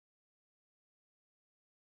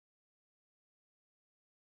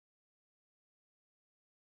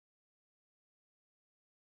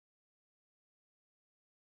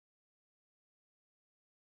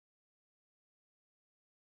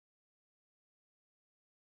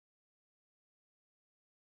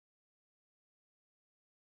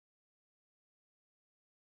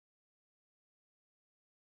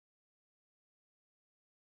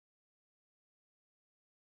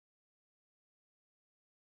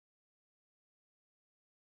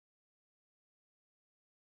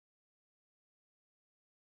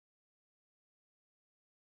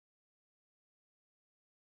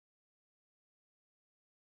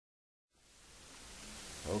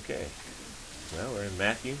Okay. Well, we're in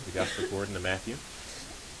Matthew, the Gospel according to Matthew.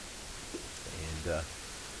 And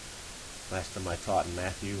last time I taught in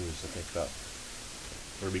Matthew was, I think, about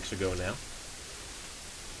 4 weeks ago now.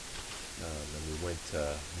 And we went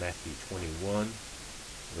to Matthew 21,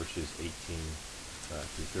 verses 18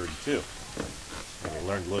 through 32. And we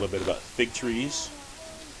learned a little bit about fig trees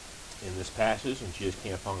in this passage. And Jesus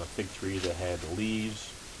came upon a fig tree that had leaves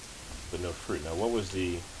but no fruit. Now, what was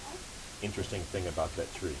the interesting thing about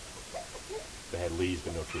that tree? That had leaves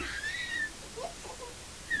but no fruit.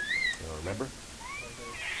 You don't remember?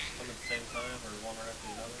 Come at the same time, or one right after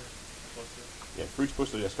the other? Yeah, fruit's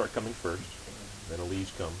supposed to start coming first, then the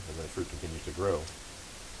leaves come, and then the fruit continues to grow.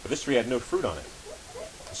 But this tree had no fruit on it.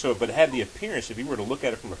 So, but it had the appearance, if you were to look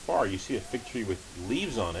at it from afar, you see a fig tree with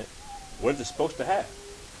leaves on it. What is it supposed to have?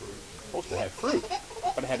 It's supposed to have fruit,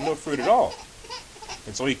 but it had no fruit at all.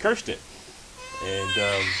 And so he cursed it.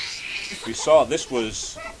 And we saw this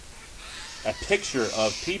was a picture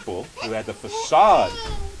of people who had the facade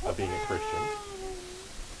of being a Christian.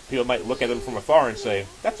 People might look at them from afar and say,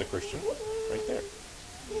 that's a Christian, right there.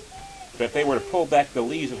 But if they were to pull back the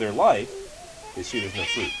leaves of their life, they see there's no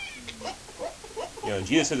fruit. And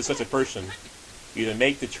Jesus said to such a person, either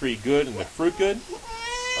make the tree good and the fruit good,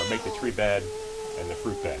 or make the tree bad and the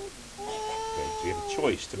fruit bad. Okay, so you have a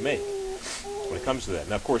choice to make when it comes to that.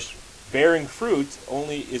 Now, of course, bearing fruit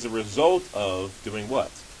only is a result of doing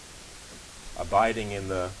what? Abiding in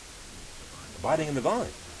the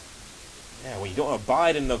vine. Yeah, when you don't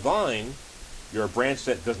abide in the vine, you're a branch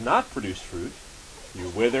that does not produce fruit. You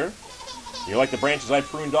wither. You're like the branches I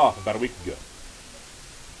pruned off about a week ago.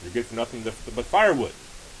 You're good for nothing but firewood.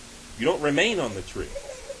 You don't remain on the tree,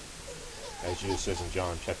 as Jesus says in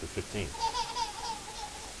John chapter 15.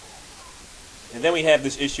 And then we have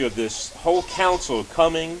this issue of this whole council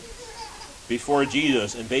coming before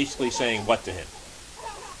Jesus and basically saying what to him?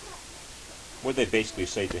 What did they basically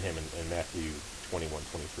say to him in Matthew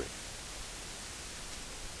 21:23?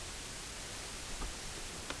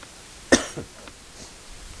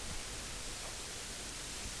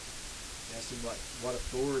 Asked him what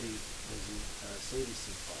authority does he say these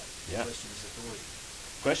things by? Yeah. The question is authority.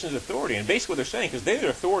 Question is authority. And basically what they're saying, because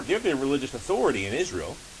they're the religious authority in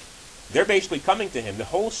Israel, they're basically coming to him. The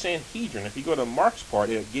whole Sanhedrin, if you go to Mark's part,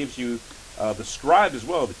 it gives you the scribes as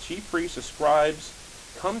well. The chief priests, the scribes,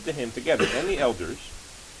 come to him together, and the elders,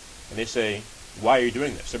 and they say, why are you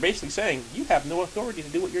doing this? They're basically saying, you have no authority to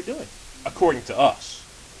do what you're doing, according to us.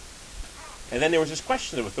 And then there was this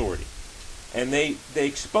question of authority. And they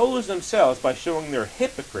exposed themselves by showing they're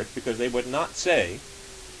hypocrites, because they would not say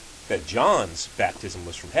that John's baptism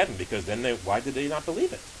was from heaven, because then why did they not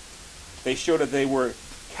believe it? They showed that they were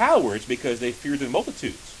cowards because they feared the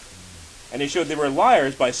multitudes. And they showed they were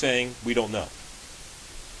liars by saying, we don't know.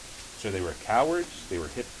 So they were cowards, they were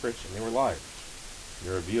hypocrites, and they were liars. They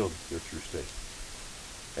revealed their true state.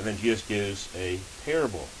 And then Jesus gives a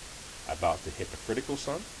parable about the hypocritical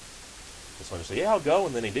son. The son who said, yeah, I'll go,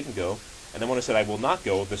 and then he didn't go. And the one who said, I will not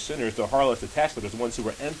go, the sinners, the harlots, the tax collectors, the ones who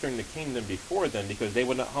were entering the kingdom before them, because they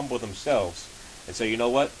would not humble themselves and say, you know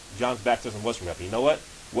what, John's baptism was from heaven. You know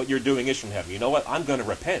what you're doing is from heaven. You know what, I'm going to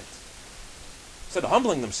repent. Instead of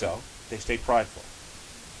humbling themselves, they stay prideful.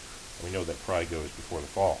 And we know that pride goes before the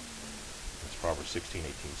fall. As Proverbs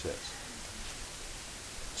 16:18 says.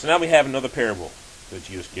 So now we have another parable that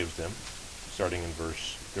Jesus gives them, starting in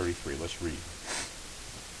verse 33. Let's read.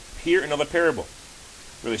 Hear another parable.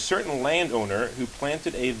 There was a certain landowner who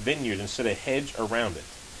planted a vineyard and set a hedge around it,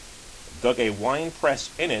 dug a wine press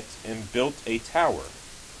in it, and built a tower.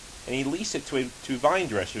 And he leased it to vine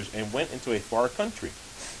dressers and went into a far country.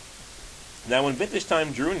 Now when vintage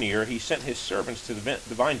time drew near, he sent his servants to the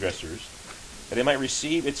vine dressers, that they might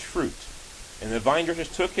receive its fruit. And the vine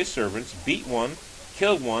dressers took his servants, beat one,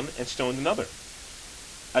 killed one, and stoned another.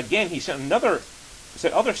 Again he sent other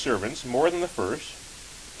servants, more than the first,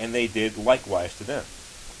 and they did likewise to them.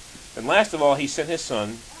 And last of all he sent his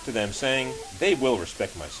son to them, saying, they will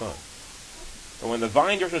respect my son. And when the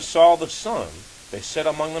vine dressers saw the son, they said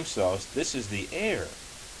among themselves, this is the heir.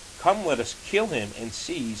 Come, let us kill him and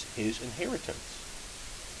seize his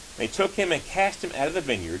inheritance. They took him and cast him out of the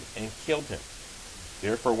vineyard and killed him.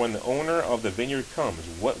 Therefore, when the owner of the vineyard comes,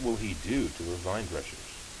 what will he do to the vine dressers?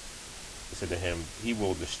 They said to him, he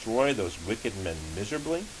will destroy those wicked men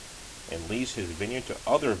miserably, and lease his vineyard to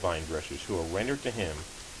other vine dressers, who will render to him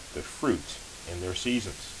the fruit in their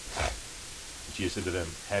seasons. Jesus said to them,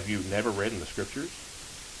 have you never read in the Scriptures,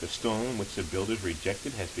 the stone which the builders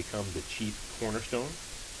rejected has become the chief cornerstone?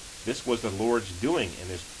 This was the Lord's doing, and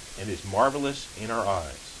is marvelous in our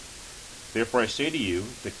eyes. Therefore I say to you,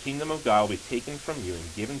 the kingdom of God will be taken from you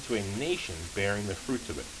and given to a nation bearing the fruits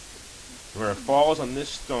of it. Whoever falls on this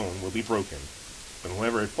stone will be broken, but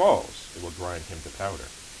whoever it falls, it will grind him to powder.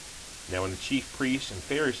 Now when the chief priests and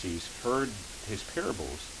Pharisees heard his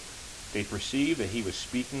parables, they perceived that he was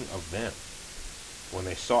speaking of them. When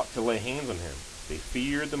they sought to lay hands on him, they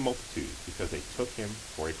feared the multitude, because they took him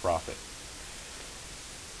for a prophet.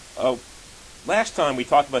 Last time we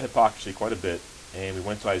talked about hypocrisy quite a bit, and we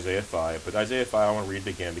went to Isaiah 5. But Isaiah 5, I want to read it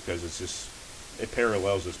again because it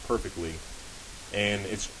parallels this perfectly. And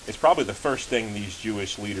it's probably the first thing these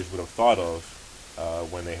Jewish leaders would have thought of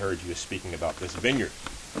when they heard Jesus speaking about this vineyard.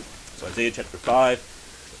 So Isaiah chapter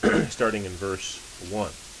 5, starting in verse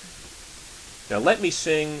 1. Now let me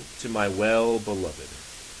sing to my well-beloved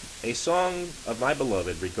a song of my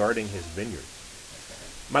beloved regarding his vineyard.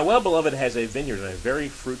 My well-beloved has a vineyard on a very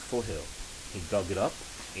fruitful hill. He dug it up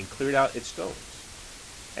and cleared out its stones,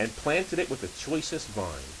 and planted it with the choicest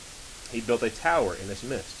vine. He built a tower in its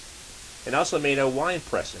midst, and also made a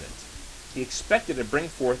winepress in it. He expected to bring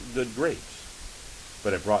forth good grapes,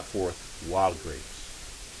 but it brought forth wild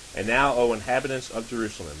grapes. And now, O inhabitants of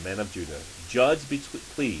Jerusalem, men of Judah, judge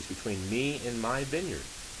please between me and my vineyard.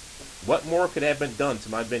 What more could have been done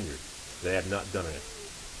to my vineyard that I have not done in it?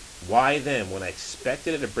 Why then, when I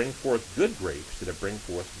expected it to bring forth good grapes, did it bring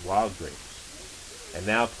forth wild grapes? And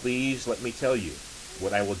now please let me tell you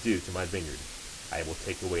what I will do to my vineyard. I will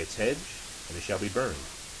take away its hedge, and it shall be burned,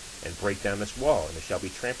 and break down its wall, and it shall be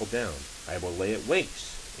trampled down. I will lay it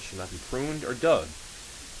waste, it shall not be pruned or dug.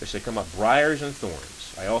 There shall come up briars and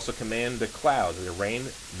thorns. I also command the clouds that there rain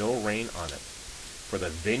no rain on it. For the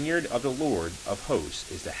vineyard of the Lord of hosts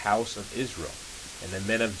is the house of Israel, and the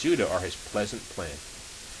men of Judah are his pleasant plant.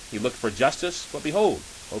 He looked for justice, but behold,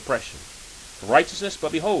 oppression. For righteousness,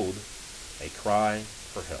 but behold, a cry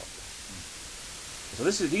for help. So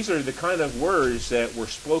these are the kind of words that were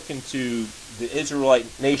spoken to the Israelite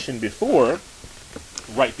nation before,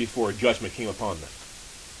 right before judgment came upon them.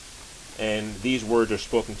 And these words are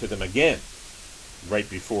spoken to them again, right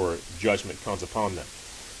before judgment comes upon them.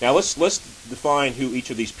 Now let's define who each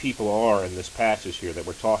of these people are in this passage here that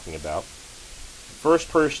we're talking about. The first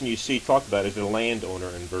person you see talked about is the landowner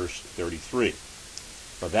in verse 33.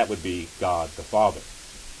 Now that would be God the Father.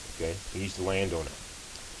 Okay, he's the landowner.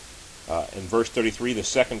 In verse 33, the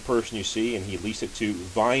second person you see, and he leads it to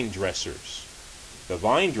vine dressers. The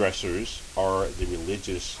vine dressers are the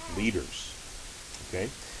religious leaders. Okay,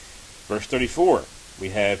 verse 34, we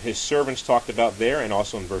have his servants talked about there, and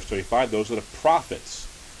also in verse 35, those are the prophets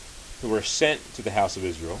who were sent to the house of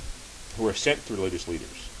Israel, who were sent to religious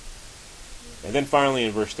leaders. And then finally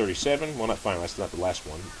in verse 37, well not finally, that's not the last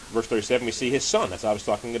one. Verse 37, we see his son. That's I was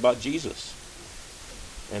talking about Jesus.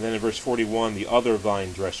 And then in verse 41, the other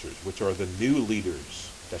vine dressers, which are the new leaders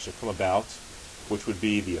that shall come about, which would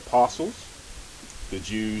be the apostles, the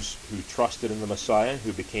Jews who trusted in the Messiah,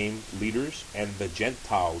 who became leaders, and the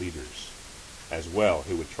Gentile leaders as well,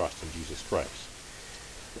 who would trust in Jesus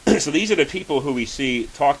Christ. So these are the people who we see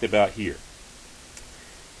talked about here.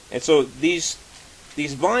 And so these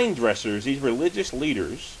vine dressers, these religious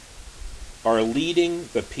leaders, are leading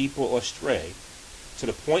the people astray to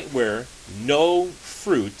the point where no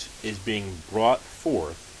fruit is being brought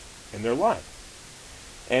forth in their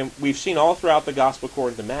life. And we've seen all throughout the gospel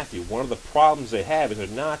according to Matthew, one of the problems they have is they're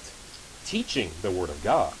not teaching the Word of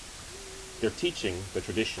God. They're teaching the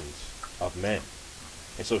traditions of men.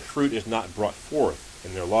 And so fruit is not brought forth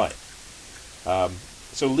in their life.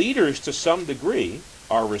 So leaders, to some degree,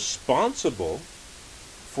 are responsible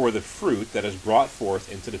for the fruit that is brought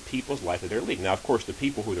forth into the people's life that they're leading. Now, of course, the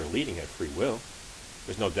people who they're leading have free will.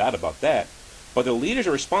 There's no doubt about that. But the leaders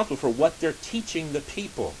are responsible for what they're teaching the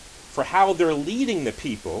people, for how they're leading the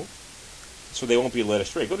people, so they won't be led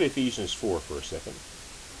astray. Go to Ephesians 4 for a second,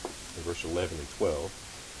 in verse 11 and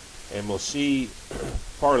 12, and we'll see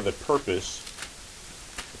part of the purpose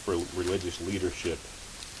for religious leadership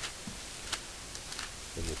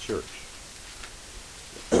in the church.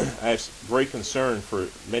 I have great concern for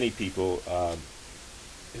many people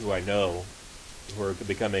who I know who are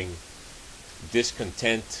becoming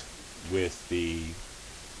discontent with the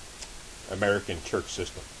American church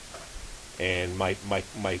system. And my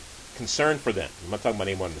concern for them, I'm not talking about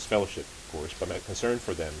anyone in this fellowship, of course, but my concern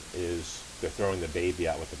for them is they're throwing the baby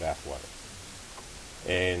out with the bathwater.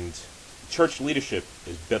 And church leadership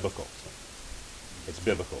is biblical. It's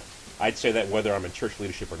biblical. I'd say that whether I'm in church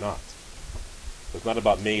leadership or not. It's not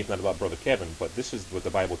about me, it's not about Brother Kevin, but this is what the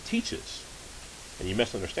Bible teaches. And you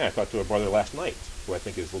misunderstand. I talked to a brother last night who I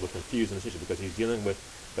think is a little confused in this issue because he's dealing with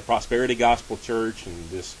the prosperity gospel church and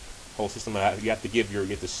this Whole system, you have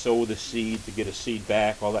to sow the seed to get a seed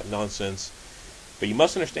back, all that nonsense. But you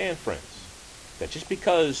must understand, friends, that just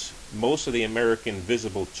because most of the American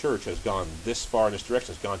visible church has gone this far in this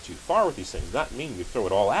direction, has gone too far with these things, does not mean we throw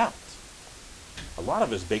it all out. A lot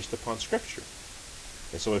of it is based upon Scripture.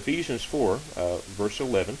 And so Ephesians 4, verse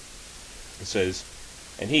 11, it says,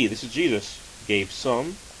 "And he," this is Jesus, "gave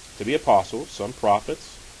some to be apostles, some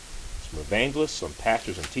prophets, some evangelists, some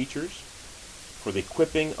pastors and teachers, for the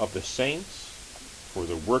equipping of the saints, for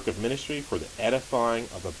the work of ministry, for the edifying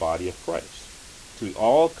of the body of Christ, till we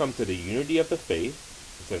all come to the unity of the faith,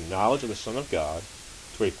 and to the knowledge of the Son of God,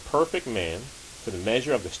 to a perfect man, to the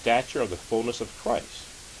measure of the stature of the fullness of Christ,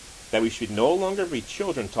 that we should no longer be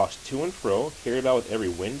children tossed to and fro, carried about with every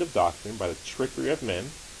wind of doctrine, by the trickery of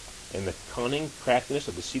men, and the cunning craftiness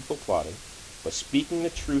of deceitful plotting, but speaking the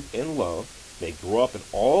truth in love, may grow up in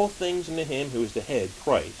all things into him who is the head,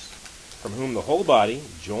 Christ, from whom the whole body,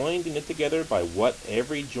 joined and knit together by what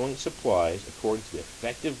every joint supplies, according to the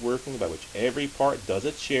effective working by which every part does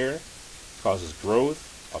its share, causes growth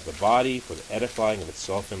of the body for the edifying of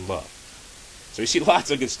itself in love." So you see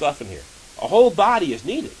lots of good stuff in here. A whole body is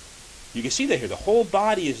needed. You can see that here. The whole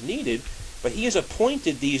body is needed, but he has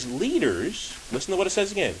appointed these leaders, listen to what it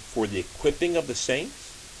says again, for the equipping of the saints,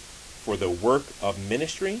 for the work of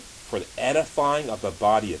ministry, for the edifying of the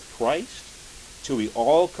body of Christ, till we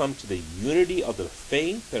all come to the unity of the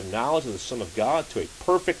faith and knowledge of the Son of God, to a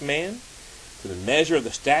perfect man, to the measure of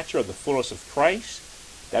the stature of the fullness of Christ,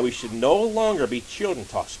 that we should no longer be children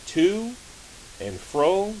tossed to and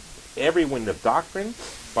fro, every wind of doctrine,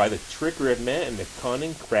 by the trickery of men and the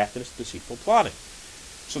cunning craftiness of deceitful plotting.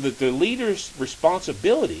 So that the leader's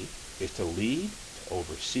responsibility is to lead, to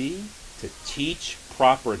oversee, to teach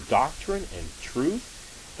proper doctrine and truth.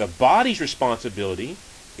 The body's responsibility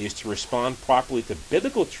is to respond properly to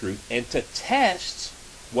biblical truth and to test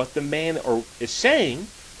what the man is saying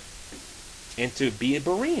and to be a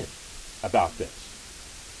Berean about this.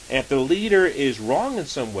 And if the leader is wrong in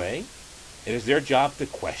some way, it is their job to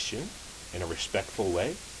question in a respectful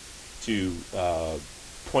way, to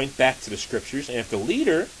point back to the Scriptures. And if the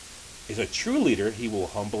leader is a true leader, he will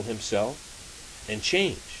humble himself and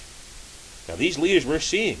change. Now, these leaders we're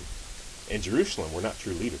seeing in Jerusalem were not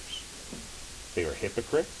true leaders. They were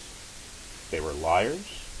hypocrites. They were liars.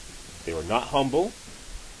 They were not humble.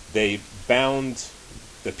 They bound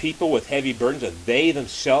the people with heavy burdens that they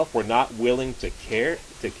themselves were not willing to carry.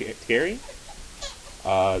 They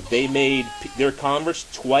made their converts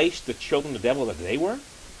twice the children of the devil that they were.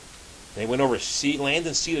 They went over land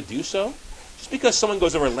and sea to do so. Just because someone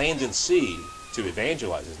goes over land and sea to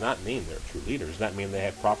evangelize does not mean they're true leaders. Does not mean they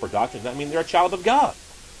have proper doctrine. Does not mean they're a child of God.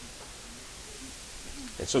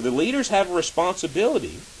 And so the leaders have a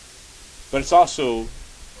responsibility, but it's also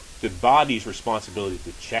the body's responsibility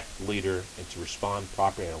to check the leader and to respond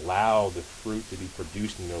properly and allow the fruit to be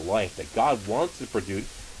produced in their life that God wants to produce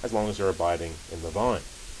as long as they're abiding in the vine.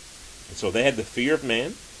 And so they had the fear of man.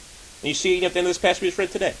 And you see at the end of this passage we just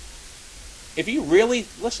read today. If you really,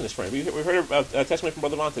 listen to this, friend, we've heard a testimony from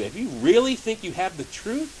Brother Ron today. If you really think you have the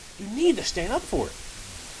truth, you need to stand up for it.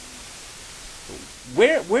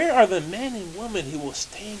 Where are the men and women who will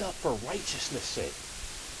stand up for righteousness' sake?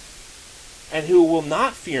 And who will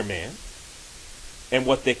not fear man and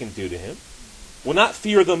what they can do to him? Will not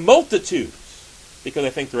fear the multitudes because they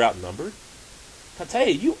think they're outnumbered? I tell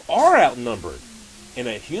you are outnumbered in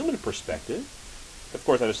a human perspective. Of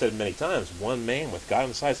course, I've said many times, one man with God on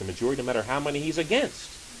the side is the majority no matter how many he's against.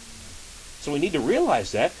 So we need to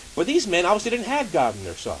realize that. But these men obviously didn't have God on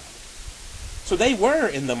their side. So they were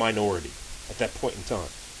in the minority at that point in time.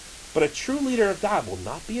 But a true leader of God will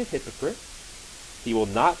not be a hypocrite. He will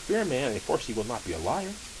not fear man, and of course he will not be a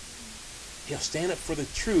liar. He'll stand up for the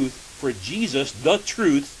truth, for Jesus, the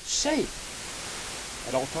truth's sake,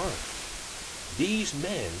 at all times. These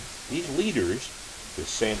men, these leaders, the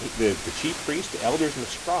chief priests, the elders, and the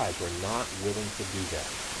scribes were not willing to do that.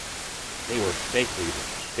 They were fake leaders.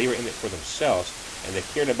 They were in it for themselves, and they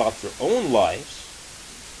cared about their own lives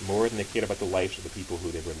more than they cared about the lives of the people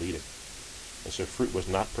who they were leading. And so fruit was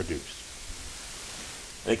not produced.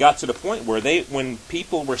 And it got to the point where when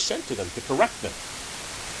people were sent to them to correct them,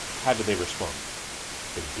 how did they respond?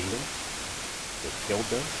 They beat them, they killed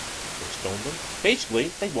them, they stoned them.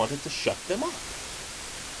 Basically, they wanted to shut them up.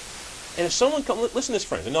 And if someone comes, listen to this,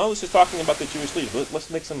 friends, and all this is talking about the Jewish leaders. Let's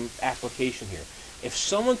make some application here. If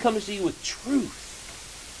someone comes to you with truth,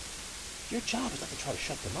 your job is not to try to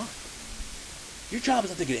shut them up. Your job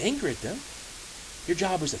is not to get angry at them. Your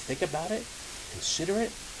job is to think about it, consider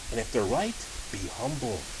it, and if they're right, be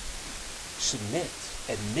humble. Submit.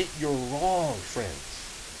 Admit you're wrong, friends.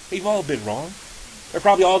 We've all been wrong. They're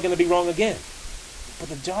probably all going to be wrong again. But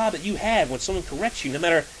the job that you have when someone corrects you, no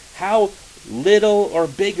matter how little or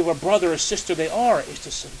big of a brother or sister they are, is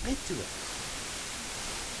to submit to it.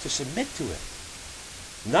 To submit to it.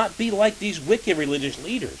 Not be like these wicked religious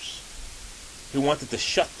leaders who wanted to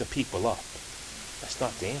shut the people up. That's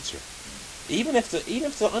not the answer. Even if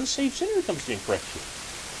the unsaved sinner comes to you and corrects you.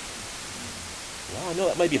 Well, I know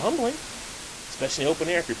that may be humbling, especially in open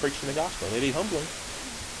air if you're preaching the gospel. It may be humbling.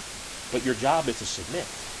 But your job is to submit,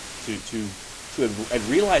 to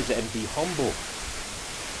realize that and be humble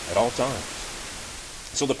at all times.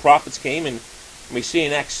 So the prophets came, and we see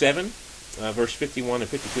in Acts 7, verse 51 and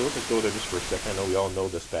 52. Let's go there just for a second. I know we all know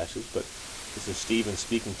this passage, but this is Stephen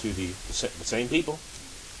speaking to the same people,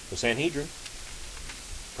 the Sanhedrin,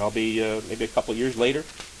 probably maybe a couple of years later,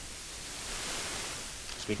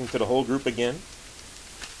 speaking to the whole group again.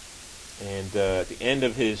 And at the end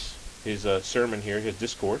of his sermon here, his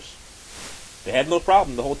discourse, they had no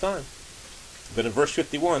problem the whole time. But in verse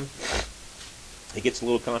 51, he gets a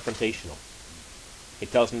little confrontational. He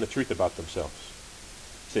tells them the truth about themselves.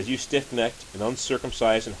 He says, "You stiff-necked and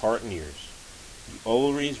uncircumcised in heart and ears, you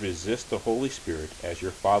always resist the Holy Spirit, as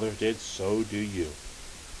your fathers did, so do you.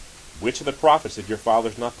 Which of the prophets did your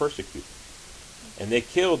fathers not persecute? And they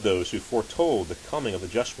killed those who foretold the coming of the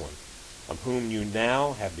Just One, of whom you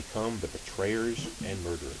now have become the betrayers and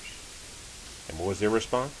murderers." And what was their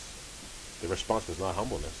response? Their response was not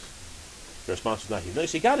humbleness. Their response was not humility.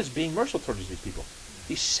 See, God is being merciful towards these people.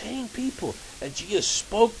 These same people that Jesus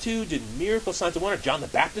spoke to, did miracle signs and wonders. John the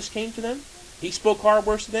Baptist came to them. He spoke hard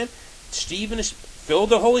words to them. Stephen is filled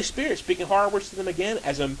with the Holy Spirit, speaking hard words to them again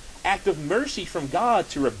as an act of mercy from God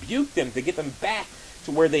to rebuke them, to get them back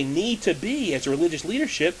to where they need to be as a religious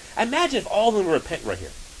leadership. Imagine if all of them would repent right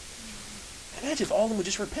here. Imagine if all of them would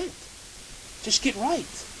just repent. Just get right.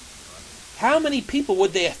 How many people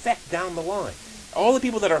would they affect down the line? All the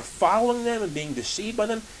people that are following them and being deceived by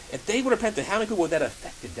them, if they would have repented, how many people would that have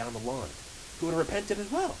affected down the line? Who would have repented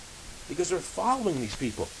as well? Because they're following these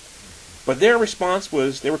people. But their response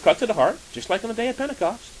was, they were cut to the heart, just like on the day of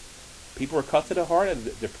Pentecost. People were cut to the heart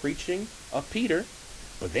at the preaching of Peter,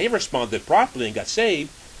 but they responded properly and got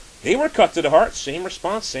saved. They were cut to the heart, same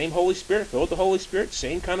response, same Holy Spirit, filled with the Holy Spirit,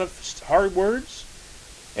 same kind of hard words.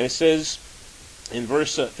 And it says in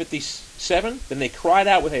verse 57, "Then they cried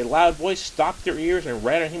out with a loud voice, stopped their ears, and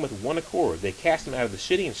ran at him with one accord. They cast him out of the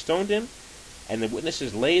city and stoned him, and the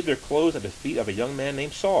witnesses laid their clothes at the feet of a young man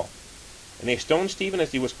named Saul. And they stoned Stephen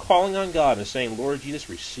as he was calling on God and saying, 'Lord Jesus,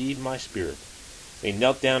 receive my spirit.' They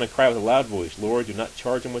knelt down and cried with a loud voice, 'Lord, do not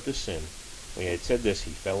charge him with this sin.' When he had said this,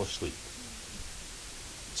 he fell asleep."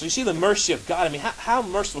 So you see the mercy of God. I mean, how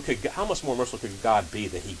much more merciful could God be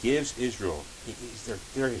that He gives Israel?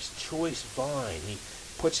 They're His choice vine. He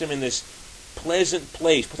puts them in this pleasant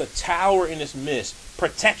place, puts a tower in His midst,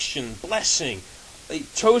 protection, blessing. He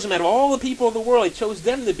chose them out of all the people of the world. He chose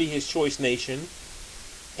them to be His choice nation.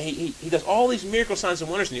 And he does all these miracle signs and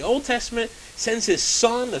wonders in the Old Testament, sends His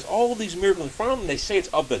Son, does all these miracles in front of Him. They say it's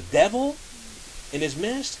of the devil in His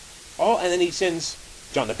midst. And then He sends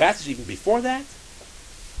John the Baptist even before that.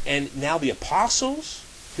 And now the apostles,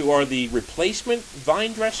 who are the replacement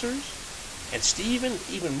vine dressers, and Stephen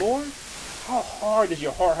even more. How hard does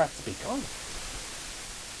your heart have to become?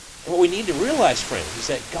 And what we need to realize, friends, is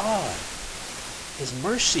that God, His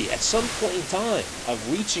mercy at some point in time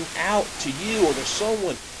of reaching out to you or to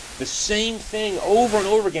someone, the same thing over and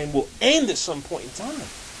over again will end at some point in time.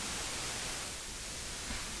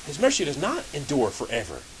 His mercy does not endure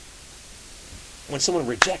forever. When someone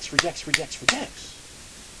rejects, we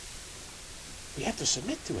have to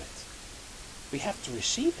submit to it. We have to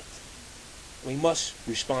receive it. We must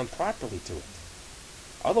respond properly to it.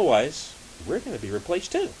 Otherwise, we're going to be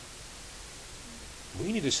replaced too.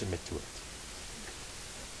 We need to submit to it.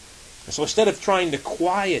 And so instead of trying to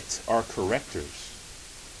quiet our correctors,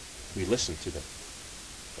 we listen to them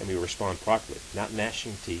and we respond properly. Not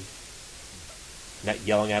gnashing teeth, not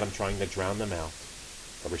yelling at them, trying to drown them out,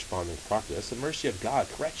 but responding properly. That's the mercy of God.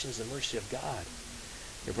 Correction is the mercy of God.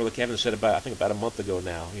 Your Brother Kevin said about a month ago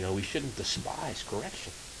now, we shouldn't despise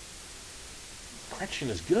correction. Correction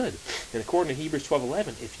is good. And according to Hebrews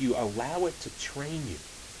 12:11, if you allow it to train you,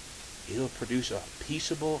 it'll produce a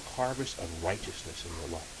peaceable harvest of righteousness in your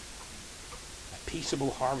life. A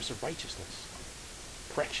peaceable harvest of righteousness.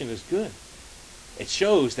 Correction is good. It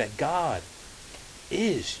shows that God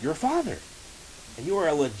is your Father. And you are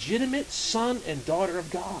a legitimate son and daughter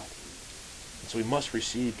of God. And so we must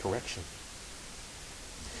receive correction.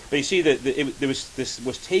 But you see, this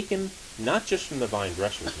was taken not just from the vine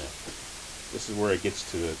dressers now. This is where it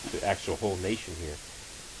gets to the actual whole nation here.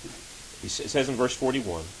 It says in verse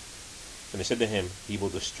 41, And they said to him, he will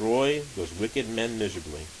destroy those wicked men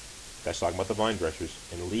miserably. That's talking about the vine dressers,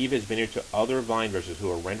 and leave his vineyard to other vine dressers who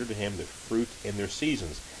will render to him the fruit in their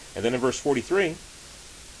seasons. And then in verse 43,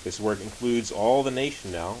 this word includes all the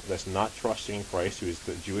nation now that's not trusting in Christ, who is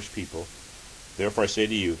the Jewish people. Therefore I say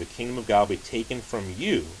to you, the kingdom of God will be taken from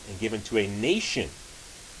you and given to a nation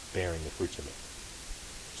bearing the fruits of it.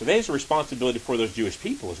 So there's a responsibility for those Jewish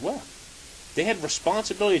people as well. They had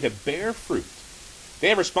responsibility to bear fruit. They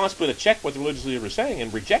had responsibility to check what the religious leaders were saying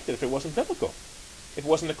and reject it if it wasn't biblical, if it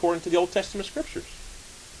wasn't according to the Old Testament scriptures.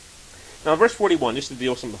 Now, in verse 41, just to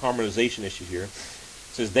deal with some harmonization issues here, it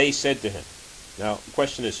says, they said to him. Now, the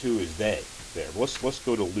question is, who is they there? Let's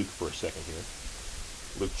go to Luke for a second here.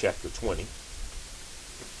 Luke chapter 20.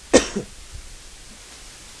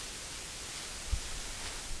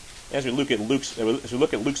 As we look at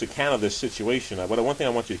Luke's account of this situation, one thing I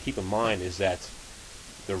want you to keep in mind is that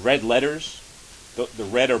the red letters, the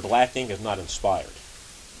red or black ink is not inspired.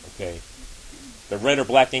 Okay, the red or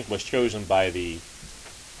black ink was chosen by the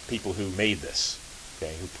people who made this.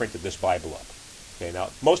 Okay, who printed this Bible up. Okay, now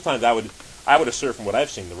most times I would assert from what I've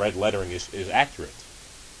seen the red lettering is accurate,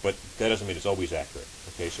 but that doesn't mean it's always accurate.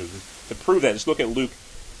 Okay, so to prove that, let's look at Luke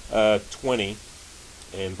 20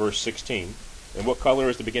 and verse 16. And what color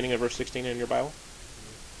is the beginning of verse 16 in your Bible?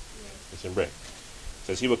 It's in red. It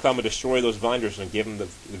says, he will come and destroy those vine dressers and give them the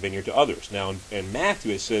vineyard to others. Now, in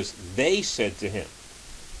Matthew, it says, they said to him.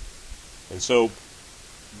 And so,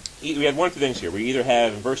 we have one of two things here. We either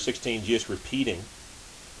have, in verse 16, Jesus repeating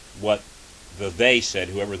what the they said,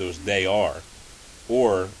 whoever those they are,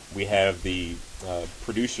 or we have the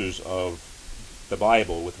producers of the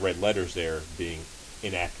Bible with red letters there being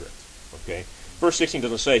inaccurate. Okay? Verse 16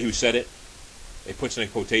 doesn't say who said it. It puts it in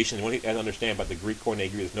quotation. And what you have to understand about the Greek Koine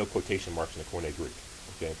Greek, there's no quotation marks in the Koine Greek.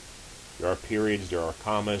 Okay, there are periods, there are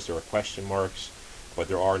commas, there are question marks, but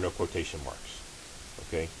there are no quotation marks.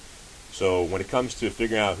 Okay, so when it comes to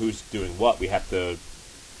figuring out who's doing what, we have to,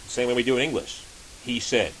 same way we do in English. He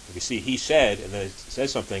said. If you see he said and then it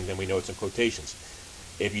says something, then we know it's in quotations.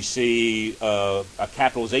 If you see a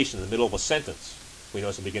capitalization in the middle of a sentence, we know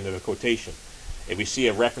it's the beginning of a quotation. If we see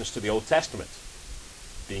a reference to the Old Testament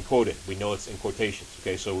being quoted, we know it's in quotations.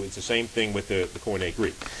 Okay, so it's the same thing with the Koine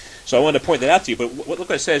Greek. So I wanted to point that out to you, but look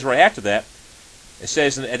what it says right after that. It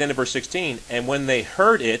says at the end of verse 16, and when they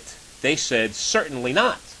heard it, they said, certainly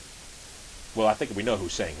not. Well, I think we know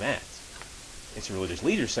who's saying that. It's a religious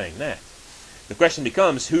leader saying that. The question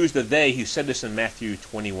becomes, who's the they who said this in Matthew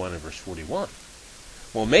 21 and verse 41?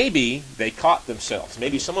 Well, maybe they caught themselves.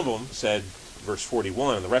 Maybe some of them said verse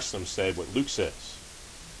 41, and the rest of them said what Luke says.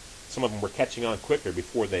 Some of them were catching on quicker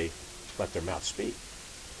before they let their mouth speak.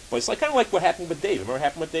 Well, it's kind of like what happened with David. Remember what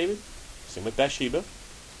happened with David? Same with Bathsheba.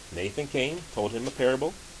 Nathan came, told him a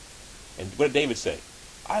parable. And what did David say?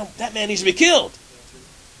 That man needs to be killed.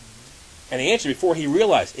 And he answered before he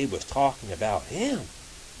realized it was talking about him.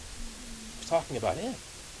 It was talking about him.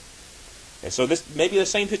 And so this maybe the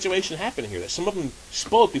same situation happened here, that some of them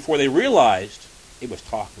spoke before they realized it was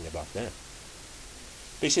talking about them.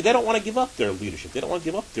 But you see, they don't want to give up their leadership. They don't want to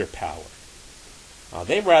give up their power.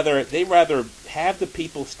 They rather have the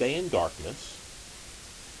people stay in darkness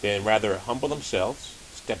than rather humble themselves,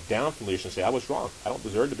 step down from leadership and say, I was wrong. I don't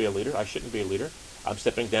deserve to be a leader. I shouldn't be a leader. I'm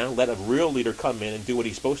stepping down. Let a real leader come in and do what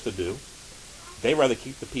he's supposed to do. They rather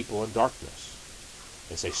keep the people in darkness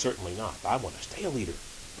and say, certainly not. I want to stay a leader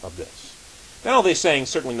of this. Not only are they saying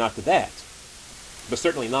certainly not to that, but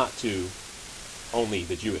certainly not to only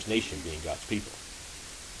the Jewish nation being God's people.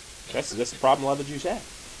 That's the problem a lot of the Jews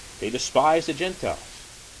have. They despise the Gentiles.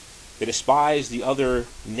 They despise the other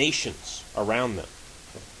nations around them.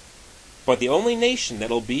 But the only nation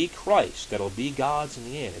that'll be Christ, that'll be God's in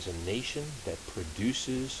the end, is a nation that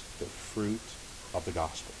produces the fruit of the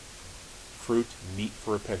gospel. Fruit meet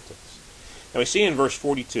for repentance. Now we see in verse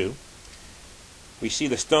 42, we see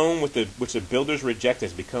the stone which the builders rejected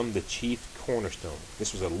has become the chief cornerstone.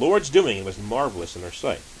 This was the Lord's doing. It was marvelous in their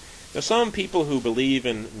sight. Now some people who believe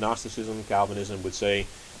in Gnosticism, Calvinism, would say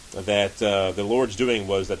that the Lord's doing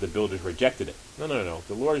was that the builders rejected it. No.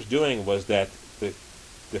 The Lord's doing was that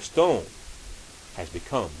the stone has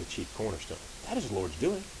become the chief cornerstone. That is the Lord's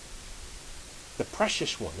doing. The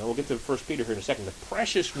precious one. Now we'll get to 1 Peter here in a second. The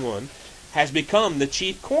precious one has become the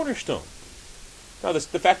chief cornerstone. Now the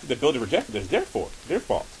fact that the builders rejected it is their fault.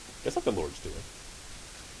 That's not the Lord's doing.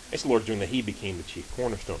 It's the Lord's doing that he became the chief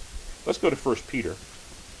cornerstone. Let's go to 1 Peter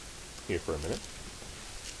here for a minute.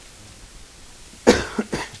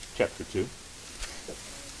 Chapter 2.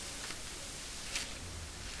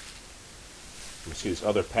 We see this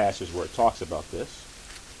other passage where it talks about this.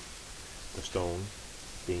 The stone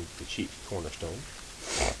being the chief cornerstone.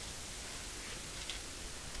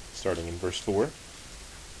 starting in verse 4.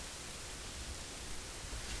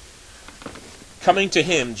 Coming to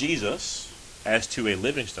him, Jesus, as to a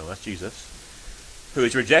living stone, that's Jesus, who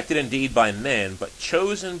is rejected indeed by men, but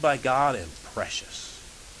chosen by God and precious.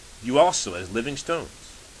 You also, as living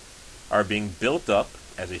stones, are being built up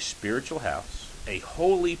as a spiritual house, a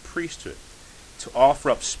holy priesthood, to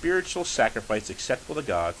offer up spiritual sacrifice acceptable to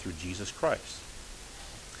God through Jesus Christ.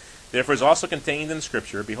 Therefore is also contained in the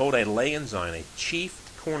Scripture, behold, I lay in Zion a chief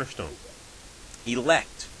cornerstone,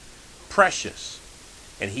 elect, precious,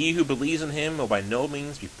 and he who believes in him will by no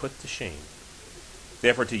means be put to shame.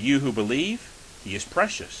 Therefore to you who believe, he is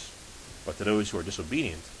precious. But to those who are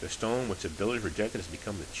disobedient, the stone which the builders rejected has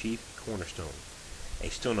become the chief cornerstone,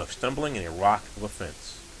 a stone of stumbling and a rock of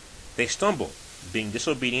offense. They stumble, being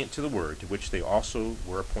disobedient to the word to which they also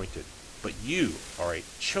were appointed. But you are a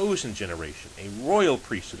chosen generation, a royal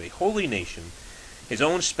priesthood, a holy nation, his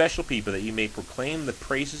own special people, that you may proclaim the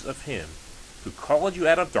praises of him who called you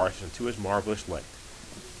out of darkness into his marvelous light,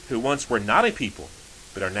 who once were not a people,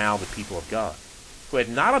 but are now the people of God, who had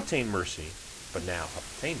not obtained mercy, but now have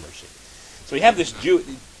obtained mercy. So we have this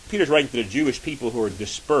Peter's writing to the Jewish people who are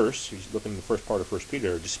dispersed. He's looking at the first part of 1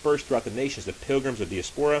 Peter, dispersed throughout the nations, the pilgrims of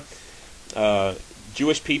diaspora,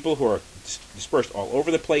 Jewish people who are dispersed all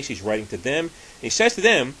over the place. He's writing to them. And he says to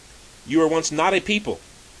them, you were once not a people,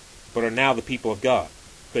 but are now the people of God,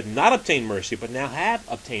 who had not obtained mercy, but now have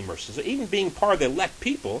obtained mercy. So even being part of the elect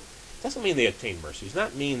people doesn't mean they obtained mercy. It does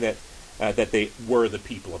not mean that they were the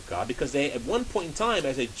people of God, because they, at one point in time,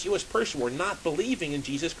 as a Jewish person, were not believing in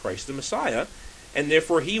Jesus Christ the Messiah, and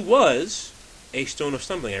therefore he was a stone of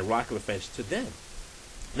stumbling, a rock of offense to them.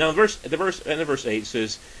 Now, end of verse 8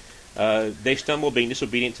 says, they stumble, being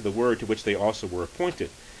disobedient to the word to which they also were appointed.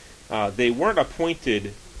 They weren't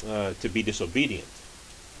appointed to be disobedient.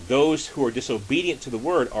 Those who are disobedient to the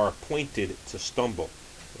word are appointed to stumble.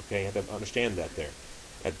 Okay, you have to understand that there.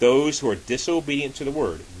 That those who are disobedient to the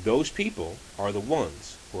word, those people are the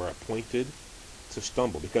ones who are appointed to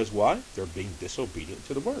stumble. Because why? They're being disobedient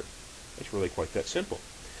to the word. It's really quite that simple.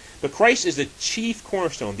 But Christ is the chief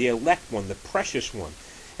cornerstone, the elect one, the precious one.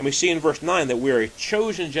 And we see in verse 9 that we're a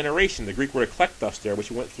chosen generation. The Greek word eklektos there,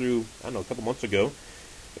 which we went through, a couple months ago.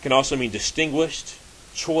 It can also mean distinguished,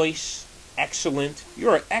 choice, excellent.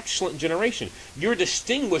 You're an excellent generation. You're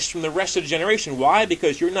distinguished from the rest of the generation. Why?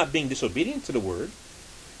 Because you're not being disobedient to the word.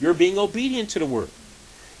 You're being obedient to the word.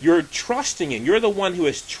 You're trusting him. You're the one who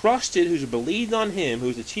has trusted, who's believed on him,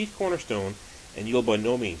 who's the chief cornerstone, and you'll by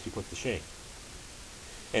no means be put to shame.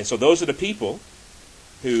 And so those are the people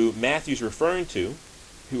who Matthew's referring to,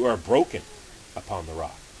 who are broken upon the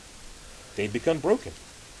rock. They've become broken.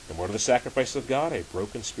 And what are the sacrifices of God? A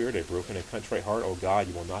broken spirit, a broken and contrite heart, O God,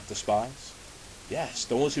 you will not despise. Yes,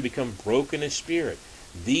 those who become broken in spirit.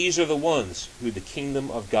 These are the ones who the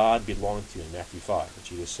kingdom of God belong to in Matthew 5, which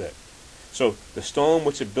Jesus said. So the stone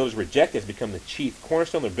which the builders rejected has become the chief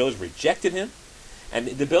cornerstone. The builders rejected him. And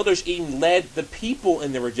the builders even led the people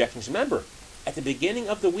in their rejections. Remember, at the beginning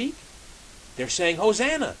of the week, they're saying,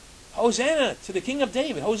 Hosanna! Hosanna to the King of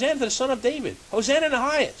David! Hosanna to the Son of David! Hosanna in the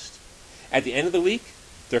highest! At the end of the week,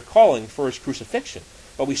 they're calling for his crucifixion.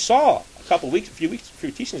 But we saw a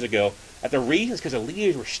few teachings ago, that the reasons because the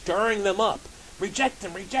leaders were stirring them up. Reject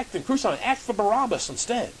him, crucify him, ask for Barabbas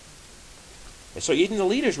instead. And so even the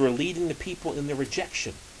leaders were leading the people in the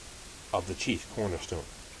rejection of the chief cornerstone.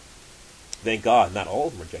 Thank God, not all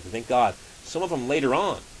of them rejected. Thank God, some of them later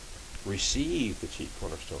on received the chief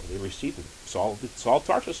cornerstone. They received him. Saul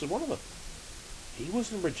Tarsus is one of them. He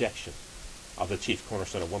was in rejection of the chief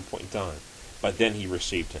cornerstone at one point in time, but then he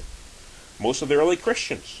received him. Most of the early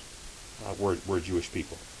Christians were Jewish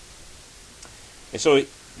people. And so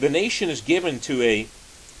the nation is given to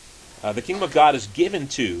the kingdom of God is given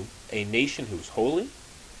to a nation who's holy,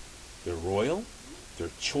 they're royal, they're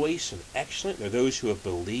choice and excellent, they're those who have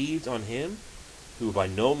believed on him, who by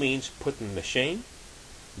no means put them to shame.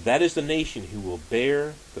 That is the nation who will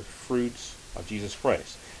bear the fruits of Jesus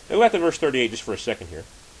Christ. Now go back to verse 38 just for a second here.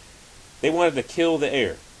 They wanted to kill the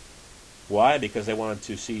heir. Why? Because they wanted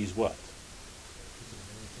to seize what?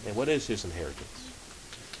 And what is his inheritance?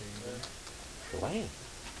 The land.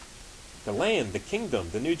 The land, the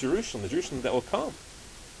kingdom, the new Jerusalem, the Jerusalem that will come.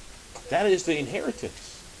 That is the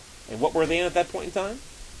inheritance. And what were they in at that point in time?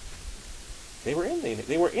 They were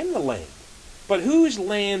in the land. But whose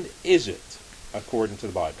land is it, according to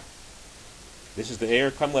the Bible? This is the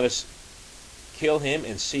heir. Come, let us kill him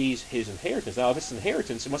and seize his inheritance. Now, if it's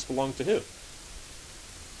inheritance, it must belong to who?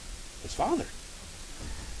 His father.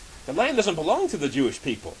 The land doesn't belong to the Jewish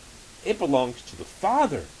people. It belongs to the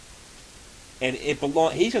Father. And he's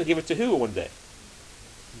going to give it to who one day?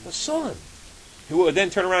 The Son. who will then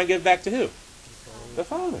turn around and give it back to who? The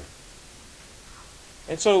Father.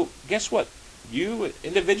 And so, guess what? You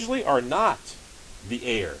individually are not the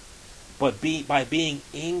heir, but by being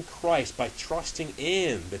in Christ, by trusting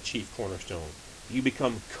in the chief cornerstone, you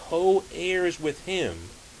become co-heirs with him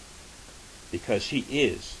because he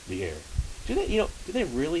is the heir. Do they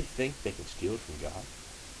really think they can steal it from God?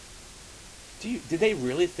 Do they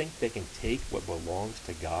really think they can take what belongs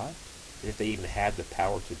to God, if they even had the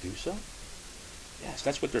power to do so? Yes,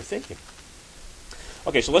 that's what they're thinking.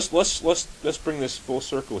 Okay, so let's bring this full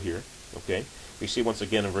circle here. Okay, we see once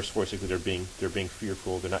again in verse 46 that they're being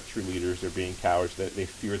fearful. They're not true leaders. They're being cowards. They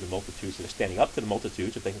fear the multitudes. They're standing up to the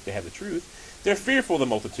multitudes if they think they have the truth. They're fearful of the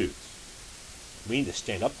multitudes. We need to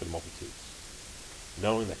stand up to the multitudes,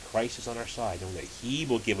 knowing that Christ is on our side, knowing that he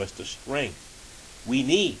will give us the strength we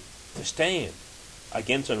need to stand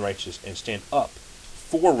against unrighteousness and stand up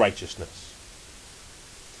for righteousness.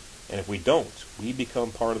 And if we don't, we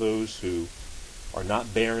become part of those who are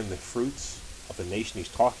not bearing the fruits of the nation he's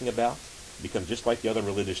talking about, become just like the other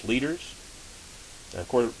religious leaders. And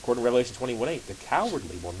according to Revelation 21:8, the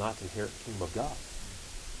cowardly will not inherit the kingdom of God.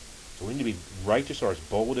 So we need to be righteous or as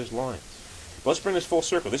bold as lions. But let's bring this full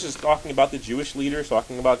circle. This is talking about the Jewish leaders,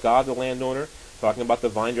 talking about God the landowner, talking about the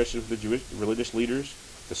vine dressers with the Jewish religious leaders,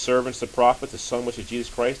 the servants, the prophets, the Son, which is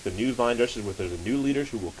Jesus Christ, the new vine dressers with the new leaders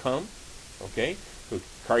who will come, okay, who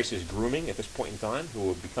Christ is grooming at this point in time, who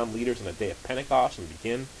will become leaders on the day of Pentecost and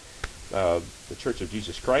begin the Church of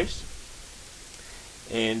Jesus Christ.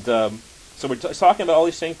 And so we're talking about all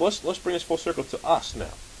these things. Let's bring this full circle to us now.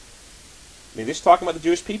 I mean, this is talking about the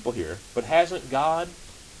Jewish people here, but hasn't God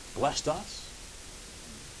blessed us?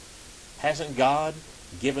 Hasn't God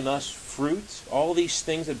given us fruit? All these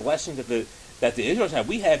things and blessings that the Israelites have,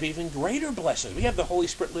 we have even greater blessings. We have the Holy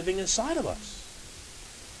Spirit living inside of us.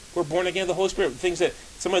 We're born again of the Holy Spirit, things that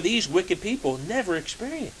some of these wicked people never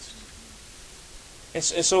experienced. And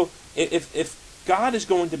so if God is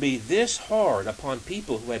going to be this hard upon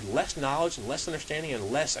people who had less knowledge and less understanding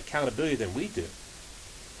and less accountability than we do,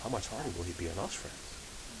 how much harder will he be on us, friends?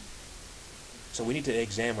 So we need to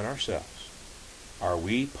examine ourselves. Are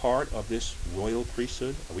we part of this royal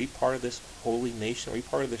priesthood? Are we part of this holy nation? Are we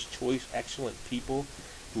part of this choice, excellent people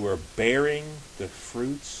who are bearing the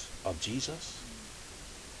fruits of Jesus?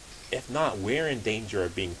 If not, we're in danger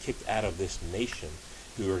of being kicked out of this nation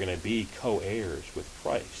who are going to be co-heirs with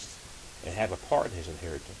Christ and have a part in his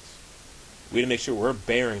inheritance. We need to make sure we're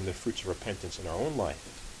bearing the fruits of repentance in our own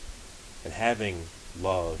life and having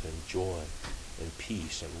love and joy and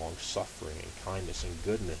peace and long-suffering and kindness and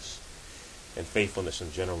goodness and faithfulness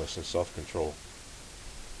and gentleness and self-control.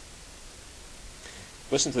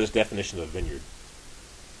 Listen to this definition of a vineyard.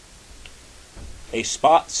 A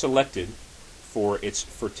spot selected for its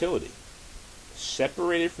fertility,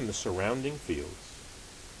 separated from the surrounding fields,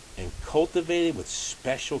 and cultivated with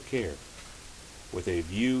special care, with a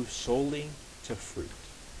view solely to fruit.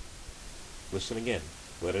 Listen again.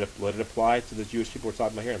 Let it apply to the Jewish people we're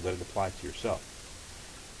talking about here, and let it apply to yourself.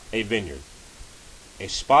 A vineyard. A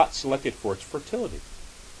spot selected for its fertility,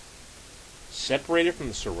 separated from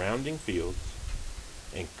the surrounding fields,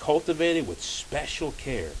 and cultivated with special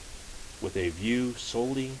care, with a view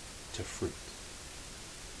solely to fruit.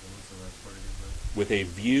 With a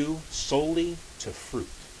view solely to fruit,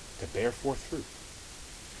 to bear forth fruit.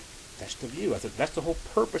 That's the view. That's the whole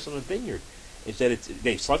purpose of a vineyard. Is that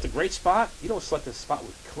they select a great spot. You don't select a spot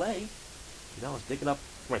with clay. You know, I was digging up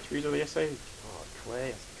my trees over yesterday. Oh, clay. I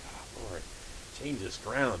was like, oh, Lord, change this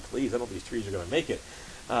ground, please. I don't know if these trees are going to make it.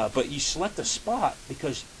 But you select a spot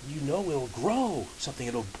because you know it'll grow something.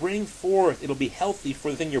 It'll bring forth. It'll be healthy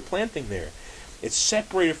for the thing you're planting there. It's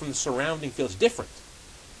separated from the surrounding field. It's different.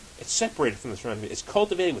 It's separated from the surrounding field. It's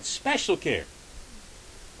cultivated with special care,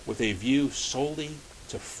 with a view solely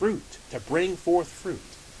to fruit, to bring forth fruit.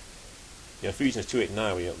 You know, Ephesians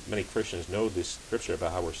 2:8-9, many Christians know this scripture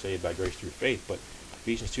about how we're saved by grace through faith, but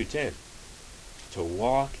Ephesians 2:10, to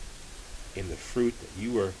walk in the fruit that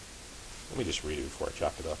you were. Let me just read it before I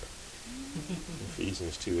chop it up.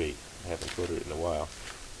 Ephesians 2:8. I haven't quoted it in a while.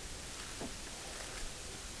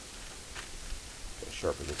 Gotta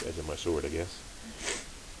sharpen this edge of my sword, I guess.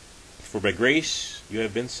 For by grace you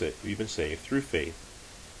have been saved through faith,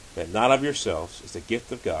 that not of yourselves is the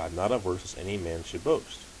gift of God, not of works, as any man should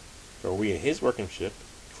boast. For we are his workmanship,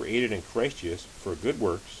 created in Christ Jesus for good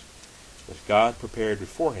works, which God prepared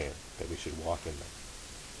beforehand that we should walk in them.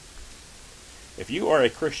 If you are a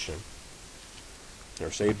Christian, you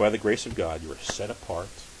are saved by the grace of God, you are set apart,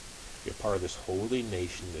 you're part of this holy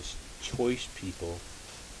nation, this choice people,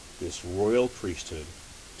 this royal priesthood,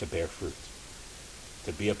 to bear fruit.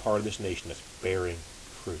 To be a part of this nation that's bearing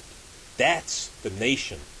fruit. That's the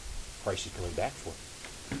nation Christ is coming back for.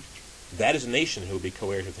 That is a nation who will be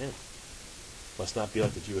co-heirs with him. Let's not be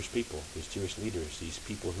like the Jewish people, these Jewish leaders, these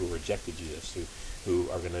people who rejected Jesus, who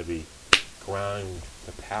are going to be ground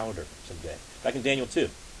to powder someday. Back in Daniel 2,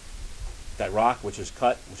 that rock which was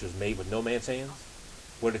cut, which was made with no man's hands,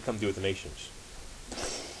 what did it come do with the nations?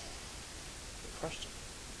 It crushed them.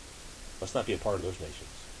 Let's not be a part of those nations.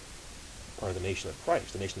 Part of the nation of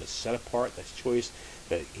Christ, the nation that's set apart, that's choice,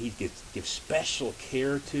 that he gives special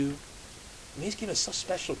care to. I mean, he's giving us such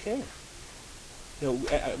special care.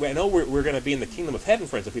 I know we're going to be in the kingdom of heaven,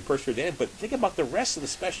 friends, if we persevere to the end, but think about the rest of the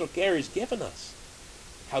special care he's given us.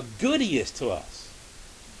 How good he is to us.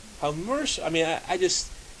 How mercy. I mean, I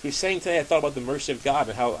just, he was saying today, I thought about the mercy of God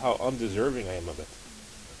and how undeserving I am of it.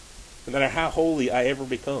 No matter how holy I ever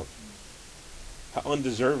become, how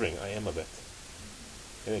undeserving I am of it.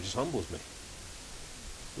 And it just humbles me.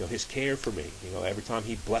 His care for me. Every time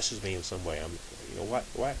he blesses me in some way, I'm,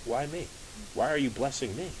 why me? Why are you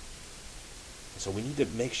blessing me? So we need to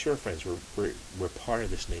make sure, friends, we're part of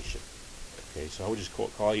this nation. Okay, so I would just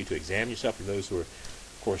call you to examine yourself. For those who are,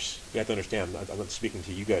 of course, you have to understand, I'm not speaking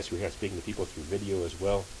to you guys who are here, speaking to people through video as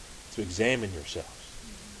well, to examine yourselves,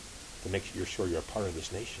 to make sure you're a part of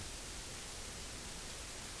this nation.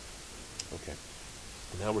 Okay,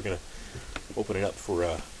 now we're going to open it up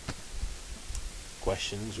for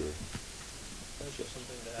questions or... That's just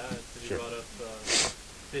something to add, because Sure. you brought up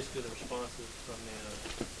basically the responses from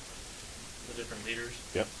the different leaders.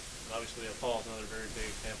 Yep. And obviously, Paul is another very big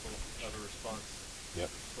example of a response.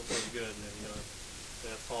 Yep. So very good. And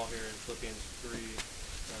we have Paul here in Philippians 3,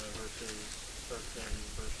 verses, starts in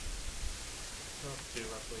verse 2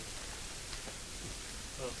 roughly.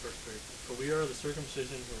 Verse 3. For we are the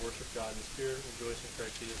circumcision who worship God in the Spirit, rejoice in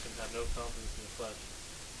Christ Jesus, and have no confidence in the flesh.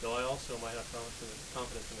 Though I also might have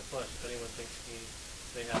confidence in the flesh. If anyone thinks he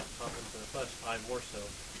may have confidence in the flesh, I more so.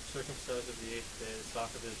 Circumcised of the 8th day, the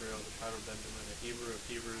stock of Israel, the tribe of Benjamin, a Hebrew of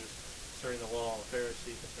Hebrews, concerning the law, a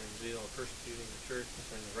Pharisee, concerning zeal, persecuting the church,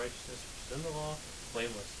 concerning the righteousness which is in the law,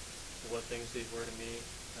 blameless. For what things these were to me,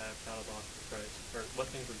 I have counted loss for Christ. Or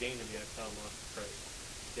what things were gained to me, I have counted loss for Christ.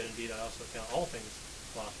 Yet indeed I also count all things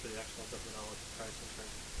lost for the excellence of the knowledge of Christ and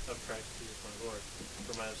of Christ Jesus my Lord.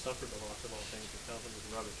 For I have suffered the loss of all things and count them as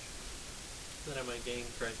rubbish, that I might gain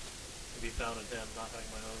Christ and be found in him, not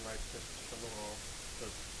having my own righteousness which is from the law,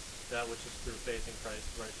 but that which is through faith in Christ,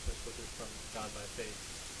 the righteousness which is from God by faith,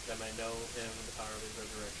 that I may know him and the power of his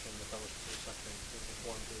resurrection, the fellowship of his suffering, being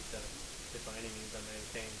conformed to his death, if by any means I may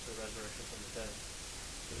attain to the resurrection from the dead.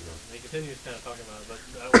 And he continues kind of talking about it, but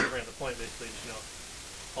I want to bring up the point basically,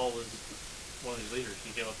 Paul was one of these leaders.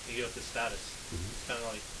 He gave up his status. It's kind of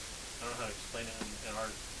like, I don't know how to explain it in our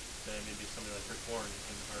day, maybe somebody like Rick Warren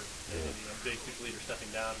in our day, maybe a big leader stepping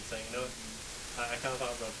down and saying, I kind of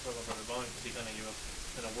thought about Brother Bond, because he kind of gave up,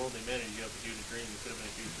 in a worldly manner, you gave up a huge dream. You could have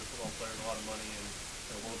been a huge football player with a lot of money and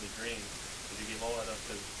a worldly dream, but you gave all that up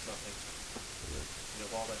because it's nothing. You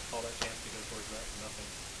have all that chance to go towards that for nothing.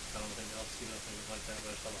 I don't think I'll see nothing like that,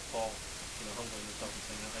 but I just thought about Paul, humbling himself and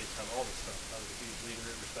saying, I used to have all this stuff. I was a huge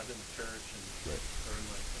leader, respected in the church, and or in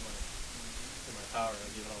my power, I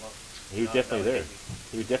gave it all up. He was definitely there.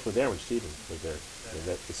 He was definitely there when Stephen was there.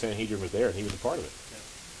 Yeah. And the Sanhedrin was there, and he was a part of it. Yeah.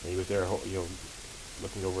 And he was there,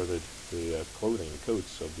 looking over the clothing, the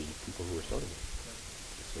coats of the people who were stoning him. Yeah.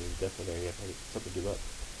 So he was definitely there. He had something to give up.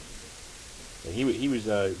 And he was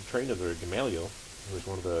trained under Gamaliel, who was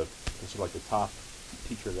one of the, considered like the top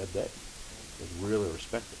teacher of that day. He was really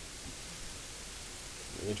respected.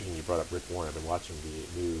 Interesting you brought up Rick Warren. I've been watching the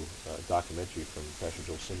new documentary from Pastor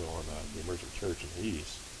Joel Simmel on the emergent church, and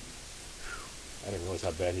I didn't realize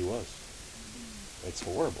how bad he was. It's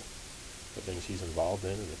horrible. The things he's involved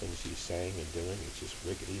in and the things he's saying and doing, it's just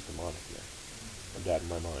wicked. He's demonic there. No doubt in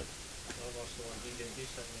my mind. I watched the one he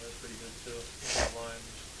sent me. That was pretty good too. Online,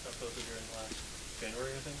 I posted during last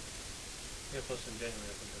January, I think. Yeah, posted in January,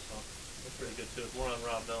 I think I saw. That's pretty good too. It's more on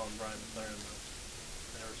Rob Bell and Brian McLaren.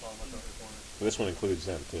 I never saw much of it. Well, this one includes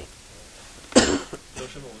them too. Joe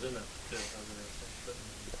Schimmel was in that too. That was interesting. But,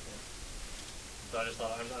 so I just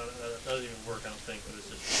thought, that doesn't even work, I don't think, but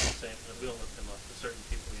it's just the same. We don't lift him up to certain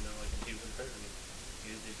people, like he was in prayer.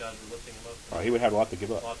 These guys were lifting him up. He would have a lot to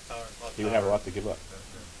give up. A lot of power. He would have a lot to give up.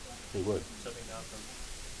 Yeah. He would. Stepping down from,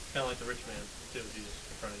 kind of like the rich man too, Jesus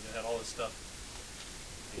confronted. He had all this stuff.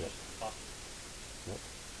 He just popped. Yep.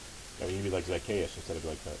 I mean, you'd be like Zacchaeus instead of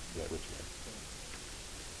like that rich man.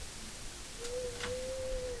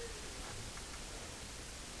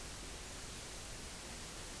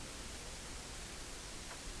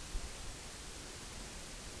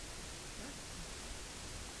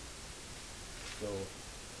 So,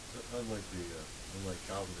 Unlike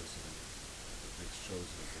Calvinism, that thinks chosen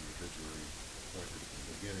is individually appointed from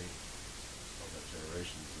the beginning, called that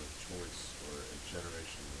generations of choice, or a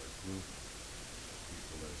generation or a group of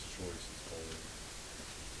people that is choice is holy,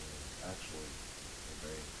 and actually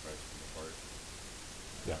obeying Christ from the heart.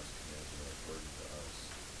 Yeah. God's commands are not a burden to us.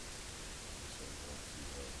 So we want to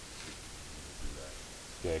do that.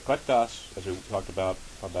 Yeah, kletos, as we talked about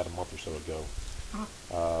a month or so ago,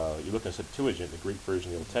 you look at the Septuagint, the Greek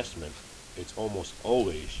version of the Old Testament, it's almost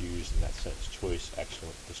always used in that sense: choice,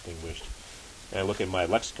 excellent, distinguished. And I look at my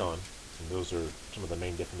lexicon, and those are some of the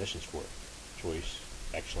main definitions for it: choice,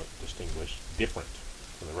 excellent, distinguished, different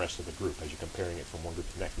from the rest of the group. As you're comparing it from one group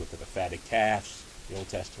to the next, look at the fatted calves, the Old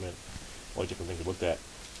Testament, all the different things we looked at.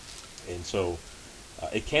 And so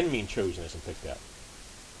it can mean chosen as in picked out,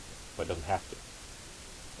 but it doesn't have to.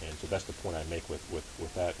 And so that's the point I make with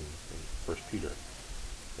that in 1 Peter.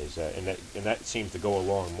 Is that, and that seems to go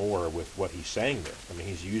along more with what he's saying there. I mean,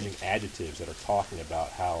 he's using adjectives that are talking about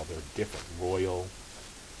how they're different, royal.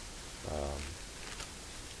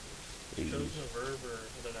 Chosen a verb or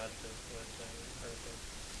is an adjective? What I'm saying, or anything.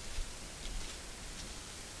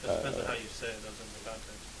 It depends on how you say it, doesn't the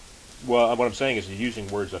context. Well, what I'm saying is he's using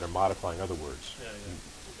words that are modifying other words. Yeah, yeah.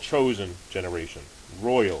 Chosen generation,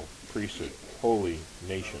 royal priesthood, holy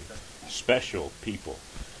nation, Oh, okay. special people.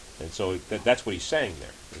 And so that's what he's saying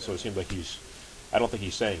there. And so it seems like I don't think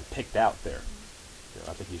he's saying picked out there.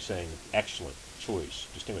 I think he's saying excellent, choice,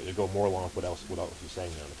 distinguished. It go more along with what else he's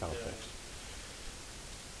saying there in the context.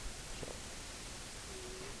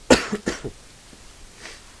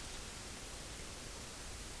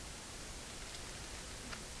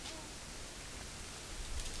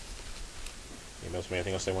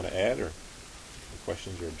 Anything else they want to add, or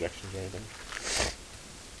questions or objections or anything?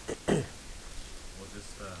 Well,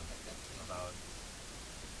 just about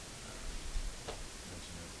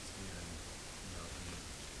mentioning Stephen,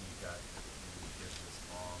 he gives this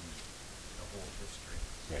long, the whole history.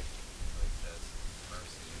 Right. He says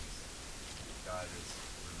mercy is, God is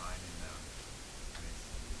reminding them, and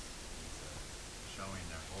he's showing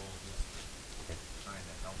their whole history, Okay. trying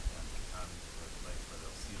to help them to come to a place where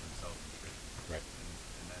they'll see themselves in truth. Right.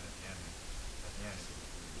 And then at the end, he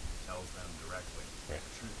tells them directly Right.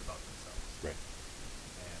 the truth about themselves. Right.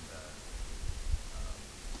 And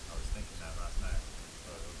I was thinking that last night.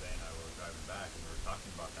 Jose and I were driving back, and we were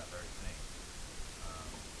talking about that very thing.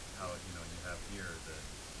 How you have here the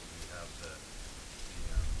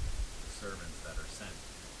servants that are sent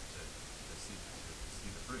to see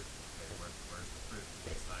the fruit. Okay, where's the fruit?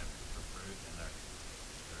 Right. It's time for fruit, and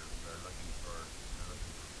they're looking for fruit,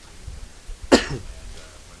 and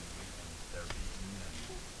they're beaten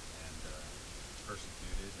and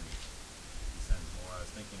persecuted, and he sends more. I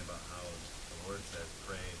was thinking about how the Lord says,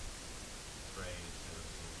 pray to the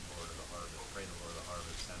Lord of the harvest, pray the Lord of the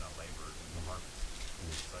harvest, send out laborers into the harvest.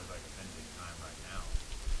 So it's like a pending time right now,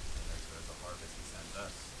 and there's a harvest. He sends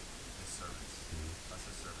us, his servants,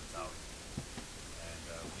 his servants out, and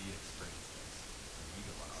we experience this, and we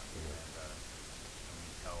go out, and we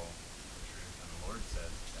tell the truth. And the Lord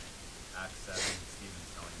says, Acts 7,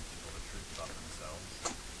 Stephen's telling people the truth about themselves,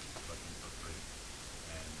 looking for fruit.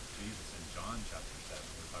 And Jesus in John chapter 7,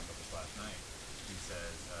 we were talking about this last night, he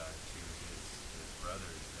says to his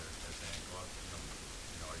brothers, they're saying, go up,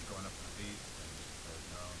 are you going up to the feast? And he says,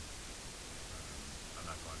 no, I'm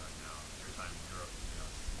not going right now. Your time,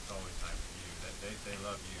 it's always time for you. They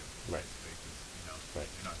love you, Right. basically, because Right.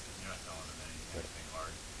 you're not telling them anything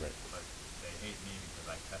hard. Right. But they hate me because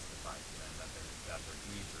I testify to them that their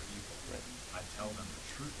deeds are evil. Right. I tell them the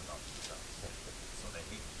truth about themselves, so they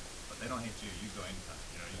hate me. But they don't hate you. You go anytime.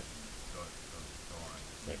 You go on.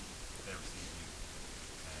 Right. They receive you.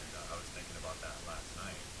 And I was thinking about that last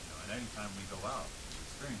night. And anytime we go out, we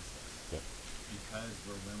experience this. Yep. Because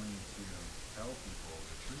we're willing to tell people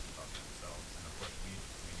the truth about themselves. And of course, we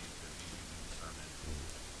need to be using discernment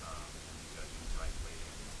and be judging rightly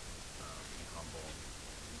and be humble.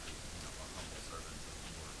 Humble servants of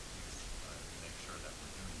the Lord. Make sure that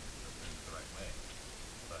we're doing it the right way.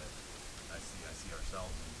 But I see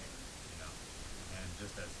ourselves in here, and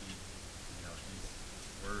just as he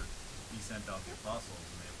sent out the apostles,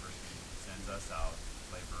 and he sends us out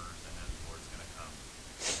laborers, and then the Lord's going to come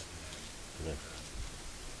at the end. Amen.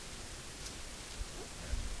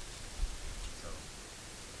 And so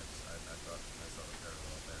I thought I saw the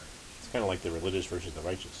parallel there. It's kind of like the religious versus the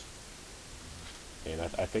righteous. And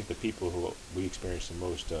I think the people who we experience the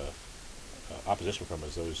most opposition from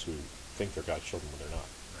is those who think they're God's children when they're not.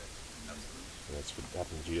 Right. Absolutely. And that's what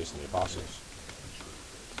happened to Jesus and the apostles.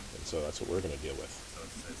 And so that's what we're going to deal with. So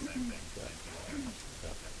it's the same thing. Yeah. Same thing.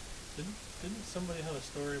 Yeah. Did Didn't somebody have a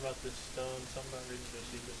story about this stone? Something about reading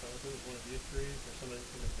Josephus. I don't know if it was one of you three or somebody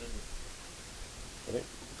from the visit. I think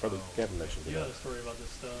Brother Kevin mentioned You it. had a story about this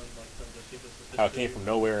stone, like from Josephus. How it came from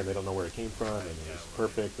nowhere and they don't know where it came from, and it Yeah, was well,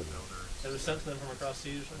 perfect. the And builders, It was sent to them from across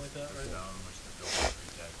seas or something like that, the right? stone which the builders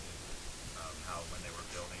rejected, how when they were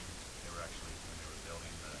building, they were actually, when they were building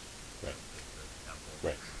right, the temple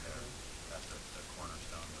right. there, that the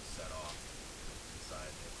cornerstone was set off inside.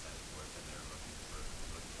 They had sent it forth and they were looking for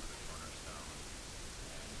the cornerstone,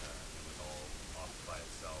 and it was all off by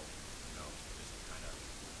itself, just kind of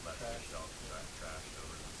left Trash. itself trashed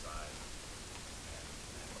over to the side. And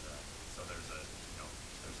so there's a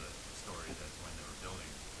story that when they were building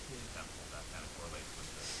the temple, that kind of correlates with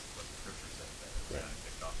what the scripture says, that it was Right. kind of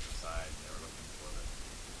kicked off to the side and they were looking for the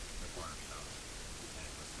cornerstone, and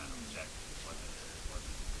it was kind of rejected. It wasn't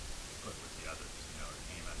put with the others, it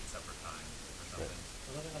came at separate times or something.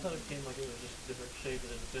 I thought it came like it was just different shape that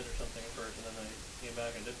didn't fit or something at first, and then they came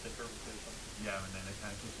back and did fit perfectly or something. Yeah, and then they kind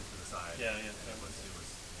of kicked it to the side. Yeah. And it was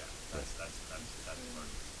yeah. That's part of the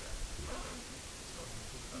story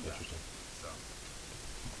of that. Interesting. So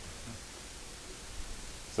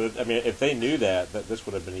So I mean, if they knew that this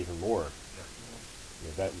would have been even more.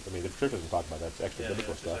 yeah. The church doesn't talk about that. It's extra Yeah,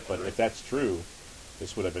 biblical it's stuff. extra, But right. if that's true,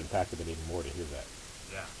 this would have impacted them even more to hear that.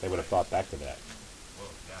 Yeah. They would have thought back to that. Well,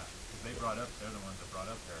 yeah, because they're the ones that brought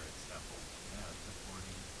up Herod's temple. Yeah, it took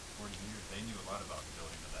 40 years. They knew a lot about the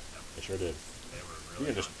building of that temple. They sure did. They were You're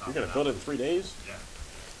really gonna on top you're gonna of build that. it in 3 days? Yeah,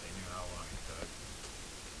 they knew how long it took. If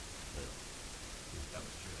that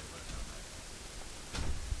was true, they would have known that.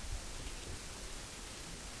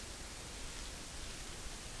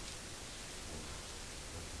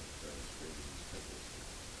 God has created these temples.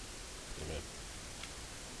 Amen.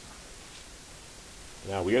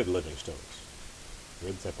 Now we are the living stones.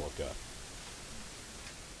 We're the temple of God.